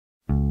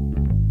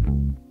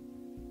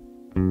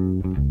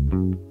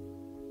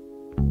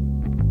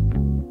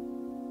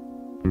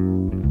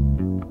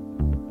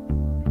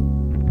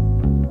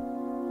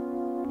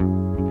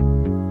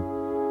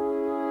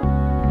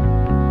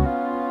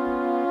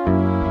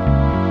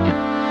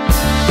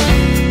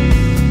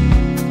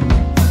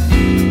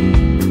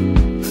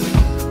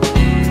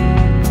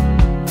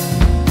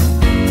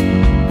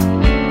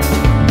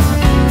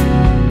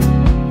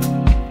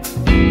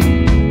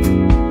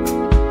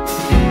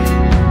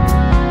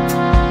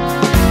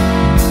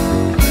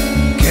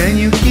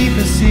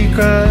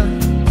secret.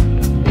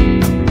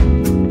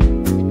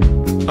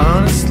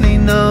 Honestly,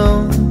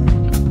 no.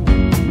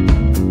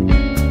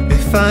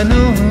 If I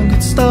knew a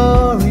good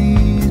story,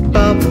 it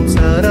bubbles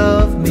out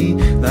of me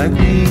like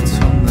weeds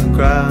from the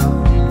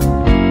ground.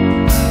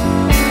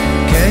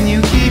 Can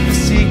you keep a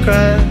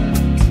secret?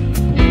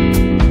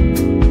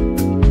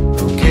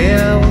 Okay,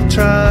 I will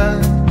try.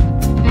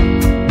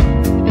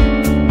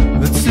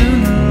 But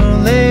sooner or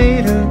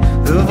later,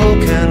 the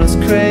volcano's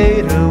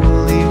crater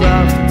will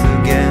erupt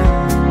again.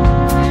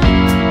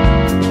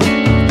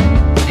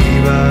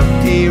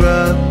 Erupt,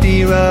 erupt,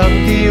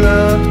 erupt,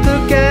 erupt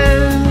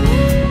again.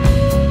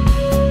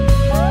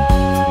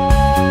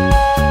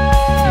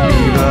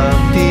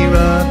 Erupt,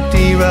 erupt,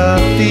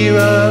 erupt,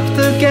 erupt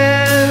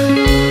again.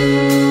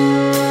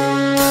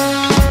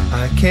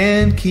 I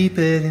can't keep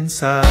it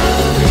inside.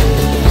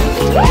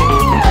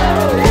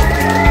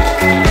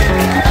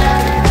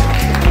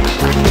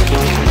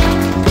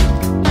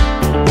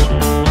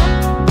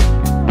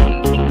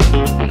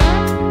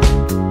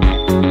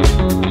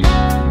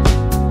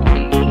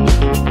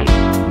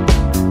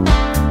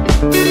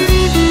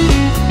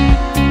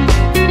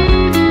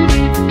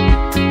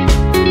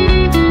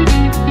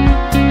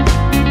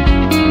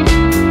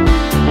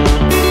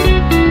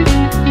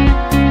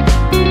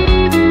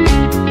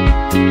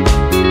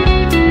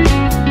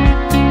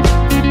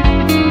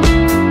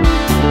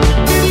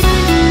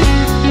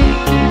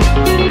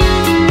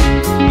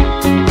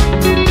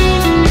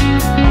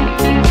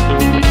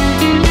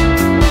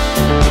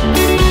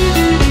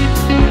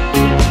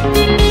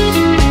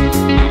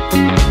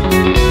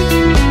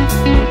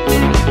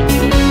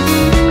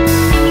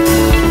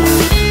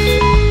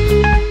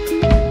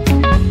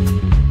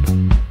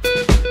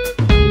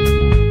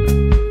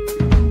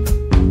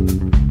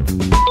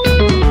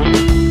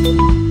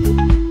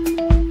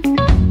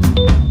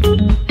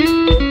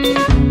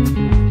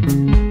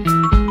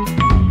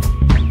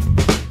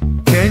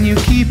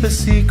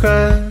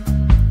 Secret.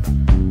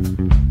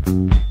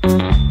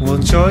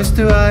 What choice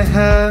do I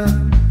have?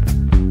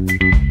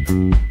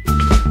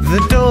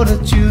 The door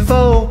that you've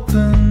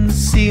opened, the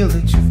seal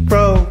that you've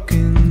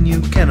broken,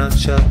 you cannot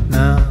shut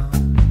now.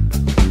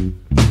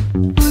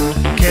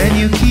 Can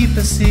you keep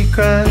a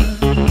secret?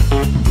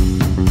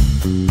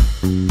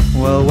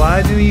 Well,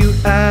 why do you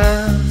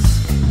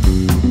ask?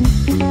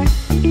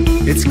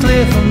 It's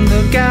clear from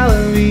the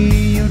gallery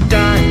you're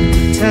dying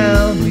to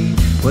tell me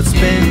what's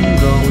been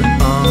going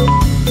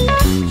on.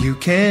 You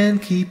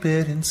can't keep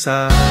it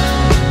inside.